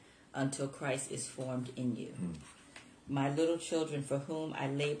 Again, until Christ is formed in you. My little children, for whom I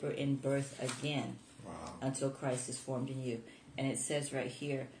labor in birth again. Until Christ is formed in you. And it says right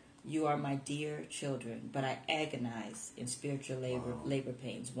here, you are my dear children, but I agonize in spiritual labor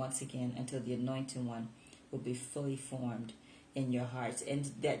pains once again until the anointed one will be fully formed in your hearts. And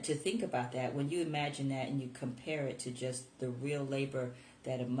that, to think about that, when you imagine that and you compare it to just the real labor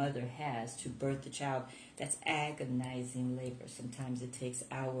that a mother has to birth the child, that's agonizing labor. Sometimes it takes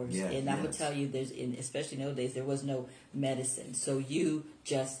hours. And I'm going to tell you, especially nowadays, there was no medicine. So you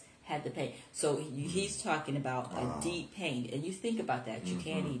just had the pain. So he's talking about a deep pain. And you think about that. You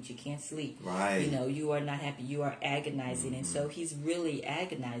can't eat. You can't sleep. You know, you are not happy. You are agonizing. And so he's really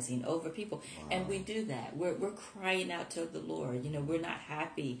agonizing over people. And we do that. We're crying out to the Lord. You know, we're not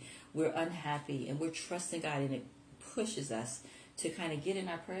happy. We're unhappy. And we're trusting God. And it pushes us to kind of get in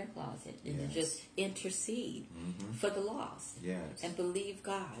our prayer closet and to just intercede for the lost. And believe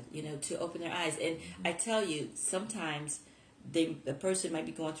God, you know, to open their eyes. And I tell you, sometimes the person might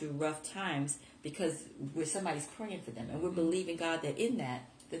be going through rough times because somebody's praying for them, and we're believing God that in that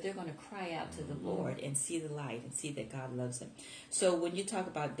they're going to cry out to the Lord and see the light and see that God loves them. So when you talk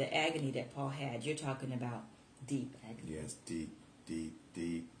about the agony that Paul had, you're talking about deep agony. Yes,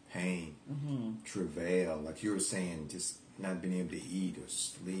 deep pain, travail, like you were saying, just not being able to eat or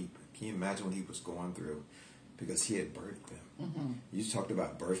sleep. Can you imagine what he was going through because he had birthed them? You talked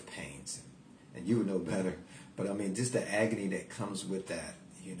about birth pains, and you would know better. But I mean, just the agony that comes with that,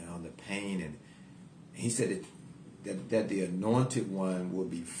 you know, the pain. And he said that the anointed one will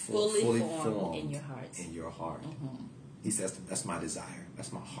be fully formed in your heart. He says, that's my desire.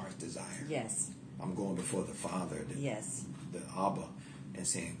 That's my heart's desire. Yes. I'm going before the Father, the Abba, and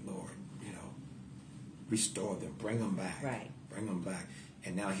saying, Lord, you know, restore them, bring them back. Bring them back.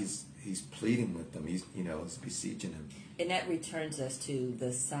 And now he's pleading with them. He's beseeching them. And that returns us to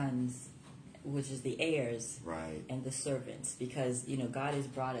the sons, which is the heirs and the servants, because you know God has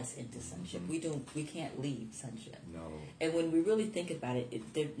brought us into sonship. We can't leave sonship. No. And when we really think about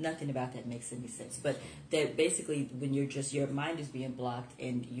it, nothing about that makes any sense. But that basically, when your mind is being blocked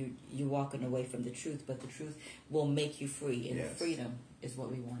and you're walking away from the truth, but the truth will make you free, and freedom is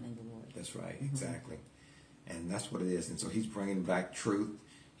what we want in the Lord. That's right, exactly, and that's what it is. And so he's bringing back truth.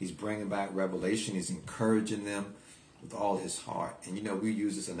 He's bringing back revelation. He's encouraging them with all his heart. And you know, we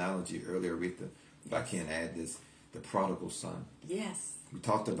used this analogy earlier, Aretha, if I can't add this, the prodigal son. Yes. We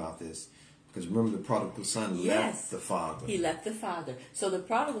talked about this. Because remember, the prodigal son left the father. He left the father. So the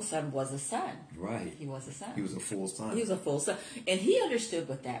prodigal son was a son. Right. He was a son. He was a full son. He was a full son. And he understood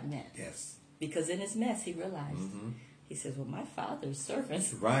what that meant. Yes. Because in his mess, he realized He says, well, my father's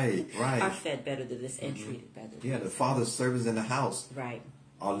servants right. are fed better than this and treated better. Yeah, the father's servants in the house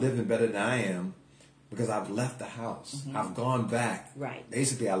are living better than I am because I've left the house. I've gone back. Right.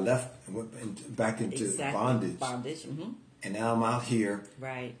 Basically, I left and went back into bondage. And now I'm out here.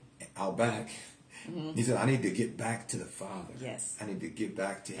 Right. Out back. He said, I need to get back to the Father. Yes. I need to get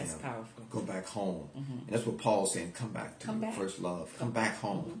back to Him. That's powerful. Go back home. And that's what Paul's saying. Come back to your first love. Come back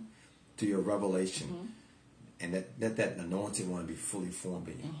home to your revelation. And let that anointing one be fully formed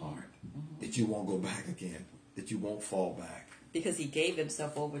in your heart. That you won't go back again. That you won't fall back. Because he gave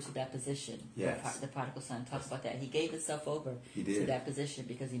himself over to that position. Yes. The prodigal son talks about that. He gave himself over to that position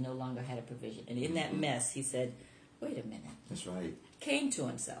because he no longer had a provision. And in that mess, he said, wait a minute. That's right. Came to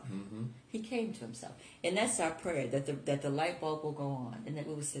himself. He came to himself. And that's our prayer, that the light bulb will go on. And that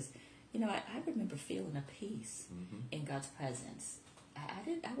we says, you know, I remember feeling a peace in God's presence.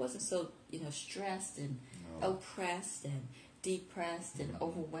 I wasn't so, stressed and oppressed and depressed and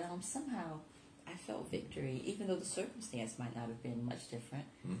overwhelmed. Somehow I felt victory, even though the circumstance might not have been much different.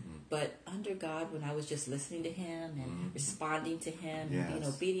 But under God, when I was just listening to Him and responding to Him and being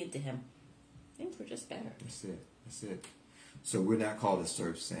obedient to Him, things were just better. That's it. That's it. So we're not called to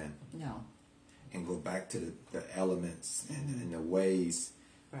serve sin. No. And go back to the elements and the ways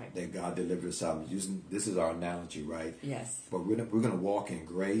that God delivered us out. This is our analogy, right? Yes. But we're going to walk in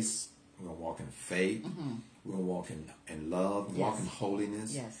grace. We're going to walk in faith. We're going to walk in love. Walk in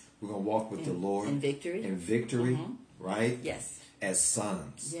holiness. Yes. We're going to walk with the Lord. In victory. In victory, right? Yes. As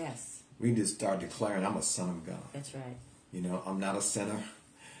sons. Yes. We need to start declaring, I'm a son of God. That's right. I'm not a sinner.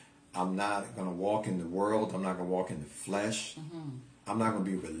 I'm not going to walk in the world. I'm not going to walk in the flesh. I'm not going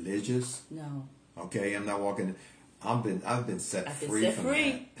to be religious. No. Okay, I'm not walking. I've been set free from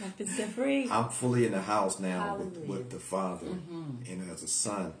that. I've been set free. I'm fully in the house now with the Father, as a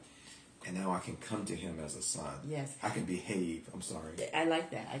son. And now I can come to Him as a son. Yes. I can behave. I'm sorry. I like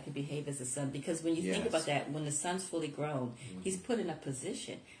that. I can behave as a son. Because when you think about that, when the son's fully grown, he's put in a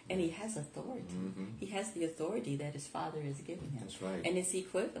position and he has authority. He has the authority that his father has given him. That's right. And it's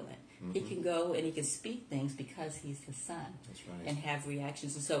equivalent. He can go and he can speak things because he's his son. That's right. And have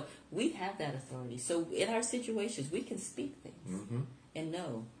reactions. And so we have that authority. So in our situations, we can speak things and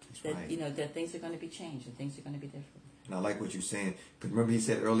know that, that things are going to be changed and things are going to be different. And I like what you're saying. Because remember he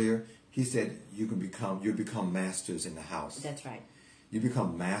said earlier, he said you become masters in the house. That's right. You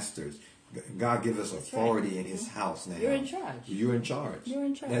become masters. God gives us authority in His house now. You're in charge. You're in charge. You're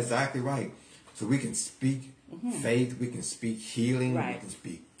in charge. That's exactly right. So we can speak faith. We can speak healing. Right. We can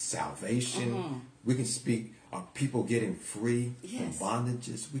speak salvation. We can speak people getting free from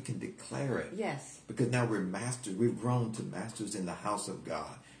bondages. We can declare it. Yes. Because now we're masters. We've grown to masters in the house of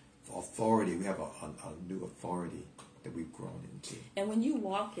God. Authority. We have a new authority that we've grown into. And when you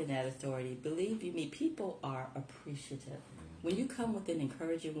walk in that authority, believe you me, people are appreciative. When you come with an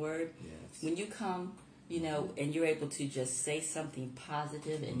encouraging word, when you come, and you're able to just say something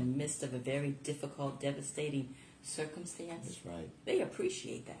positive in the midst of a very difficult, devastating circumstance, that's right. They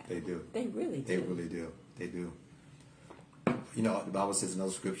appreciate that. They do. They really do. They really do. They do. The Bible says another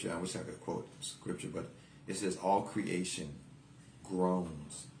scripture, I wish I could quote scripture, but it says all creation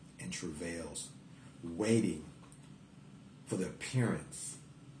groans and travails, waiting for the appearance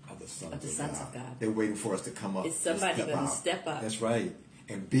of the sons of God. They're waiting for us to come up. Is somebody going to step up? That's right.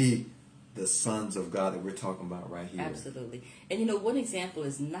 And be the sons of God that we're talking about right here. Absolutely. And one example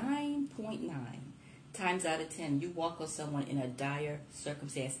is 9.9 times out of 10, you walk with someone in a dire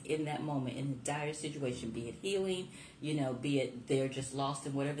circumstance in that moment, in a dire situation, be it healing, be it they're just lost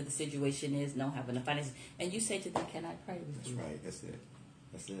in whatever the situation is, no having enough finances, and you say to them, can I pray with you? That's right. That's it.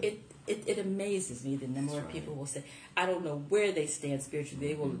 That's it. It amazes me the number of people will say, I don't know where they stand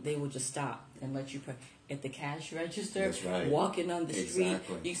spiritually. They will just stop and let you pray. At the cash register, that's right. Walking on the street,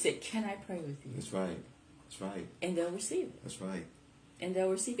 you say, can I pray with you? That's right. That's right. And they'll receive it. That's right. And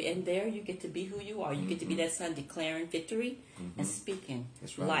they'll receive it. And there you get to be who you are. You get to be that son declaring victory and speaking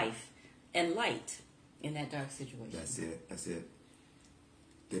life and light in that dark situation. That's it. That's it.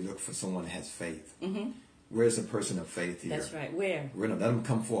 They look for someone that has faith. Where's a person of faith here? That's right. Where? We're going to let them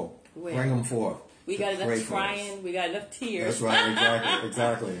come forth. Where? Bring them forth. We got enough crying. We got enough tears. That's right. Exactly.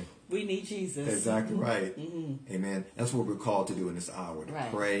 Exactly. We need Jesus. Exactly right. Amen. That's what we're called to do in this hour, to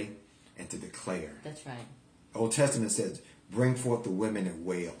pray and to declare. That's right. Old Testament says, bring forth the women and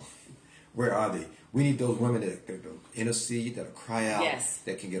wail. Where are they? We need those women that intercede, that cry out,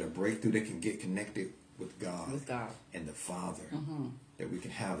 that can get a breakthrough, that can get connected with God, and the Father, that we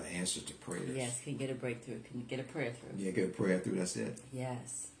can have an answer to prayers. Yes, can get a breakthrough, can get a prayer through. Yeah, get a prayer through, that's it.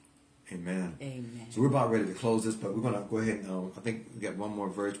 Yes. Amen. Amen. So we're about ready to close this, but we're going to go ahead and, I think we got one more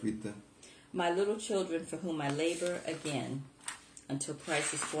verse with the... My little children, for whom I labor again until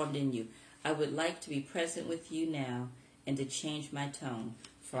Christ is formed in you, I would like to be present with you now and to change my tone,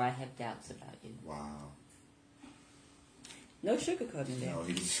 for I have doubts about you. Wow. No sugarcoating there. No,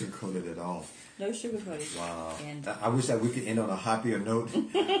 he didn't sugarcoat it at all. No sugarcoating. Wow. And I wish that we could end on a happier note.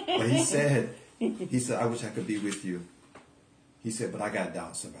 But he said, I wish I could be with you. He said, but I got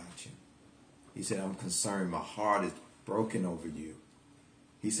doubts about you. He said, I'm concerned. My heart is broken over you.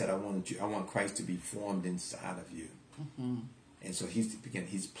 He said, I want Christ to be formed inside of you. Mm-hmm. And so he's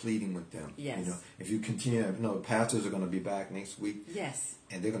pleading with them. Yes. You know, if you continue, the pastors are going to be back next week. Yes.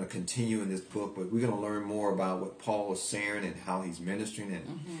 And they're going to continue in this book, but we're going to learn more about what Paul is saying and how he's ministering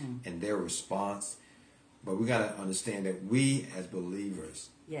and their response. But we got to understand that we as believers,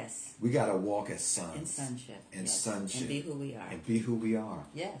 yes, we got to walk as sons. In sonship. In yes. sonship. And be who we are. And be who we are.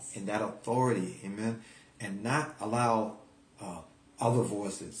 Yes. In that authority, amen. And not allow other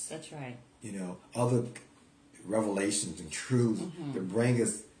voices. That's right. You know, other revelations and truths to bring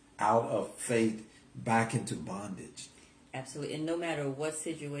us out of faith back into bondage. Absolutely. And no matter what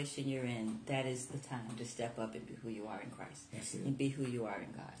situation you're in, that is the time to step up and be who you are in Christ. That's it. And be who you are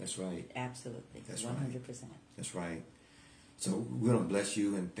in God. That's right. Absolutely. That's 100%. right. That's right. So we're going to bless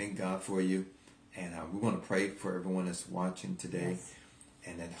you and thank God for you. And we want to pray for everyone that's watching today. Yes.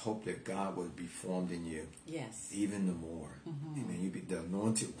 And then hope that God will be formed in you. Yes. Even the more. Amen. You be the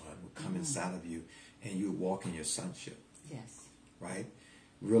anointed one will come inside of you and you walk in your sonship. Yes. Right?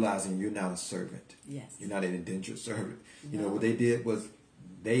 Realizing you're not a servant. Yes. You're not an indentured servant. No. You know, what they did was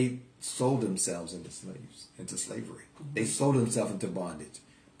they sold themselves into slavery. They sold themselves into bondage.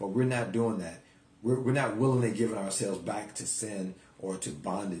 But we're not doing that. We're not willingly giving ourselves back to sin or to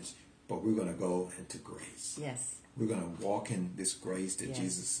bondage, but we're going to go into grace. Yes. We're going to walk in this grace that Yes.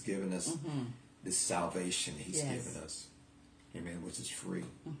 Jesus has given us, this salvation he's Yes. given us. Amen, which is free.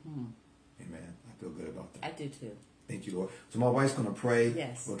 Amen. I feel good about that. I do too. Thank you, Lord. So my wife's going to pray.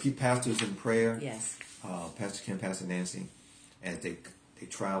 Yes. We'll keep pastors in prayer. Yes. Pastor Kim, Pastor Nancy, as they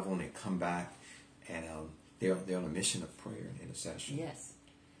travel and they come back, and they're on a mission of prayer and intercession. Yes.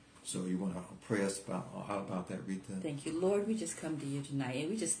 So you want to pray us about that, Rita? Thank you, Lord. We just come to you tonight, and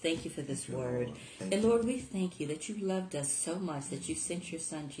we just thank you for this Thank you, word. Lord. Thank And you. Lord, we thank you that you loved us so much that you sent your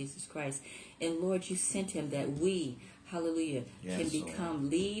Son, Jesus Christ. And Lord, you sent him that we, hallelujah, Yes, can become,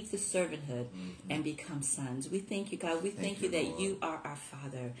 leave the servanthood and become sons. We thank you, God. We thank you that Lord. you are our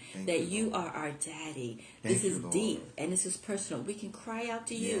Father, Thank that you, you Lord. are our daddy. Thank This you, is Lord. deep and this is personal. We can cry out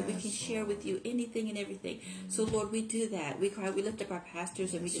to you. We Yes, can share Lord. with you anything and everything. So, Lord, we do that. We cry. We lift up our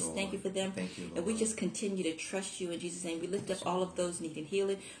pastors and we Yes, just Lord. thank you for them. Thank you, And we Lord. just continue to trust you in Jesus' name. We lift up all of those needing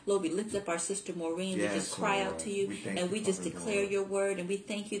healing. Lord, we lift up our sister Maureen. Yes, we just cry Lord. out to you We thank and you we for just her, declare Lord. your word. And we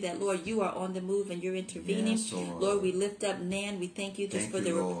thank you that, Lord, you are on the move and you're intervening. Yes, Lord. Lord, we lift up Nan. We thank you just Thank for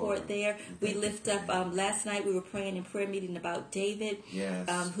you, the Lord. report there. We We thank lift you up, for last night we were praying in prayer meeting about David,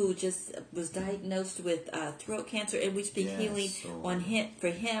 Yes. who just was diagnosed with throat cancer. And we speak Yes, healing Lord. for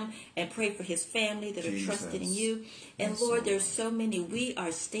him and pray for his family that Jesus. are trusted in you. And Yes, Lord, Lord. there's so many. We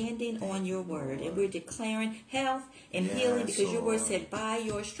are standing on your word and Lord. we're declaring health and Yes, healing because your word Lord. said, by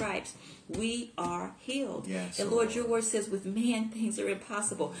your stripes we are healed. Yes, and Lord, Lord. your word says with man things are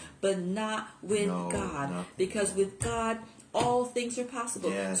impossible, but not with No, God. nothing. Because with God, all things are possible.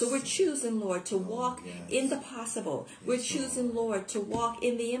 Yes. So we're choosing, Lord, to walk yes. in the possible. We're Yes, choosing, Lord, to walk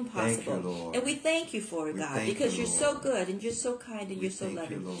in the impossible. Thank you, Lord. And we thank you for it, We God, thank because you, you're so Lord. good and you're so kind and We you're so thank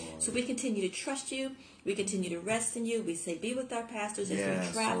you, loving. Lord. So we continue to trust you. We continue to rest in you. We say, be with our pastors as Yes,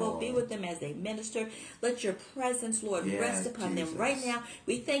 they travel. Lord. Be with them as they minister. Let your presence, Lord, Yes, rest upon Jesus. them right now.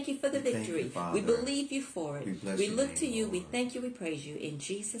 We thank you for the We thank you, victory. Father. We believe you for it. We bless We your look name, to you. We Lord. thank you. We praise you. In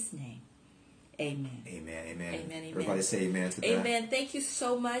Jesus' name, amen. Amen, amen. Amen, amen. Everybody say amen to that. Amen. Thank you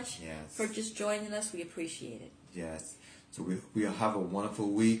so much Yes. for just joining us. We appreciate it. Yes. So we'll have a wonderful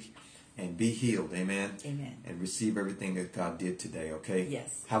week and be healed. Amen. Amen. And receive everything that God did today, okay?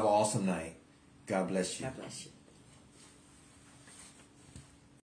 Yes. Have an awesome night. God bless you. God bless you.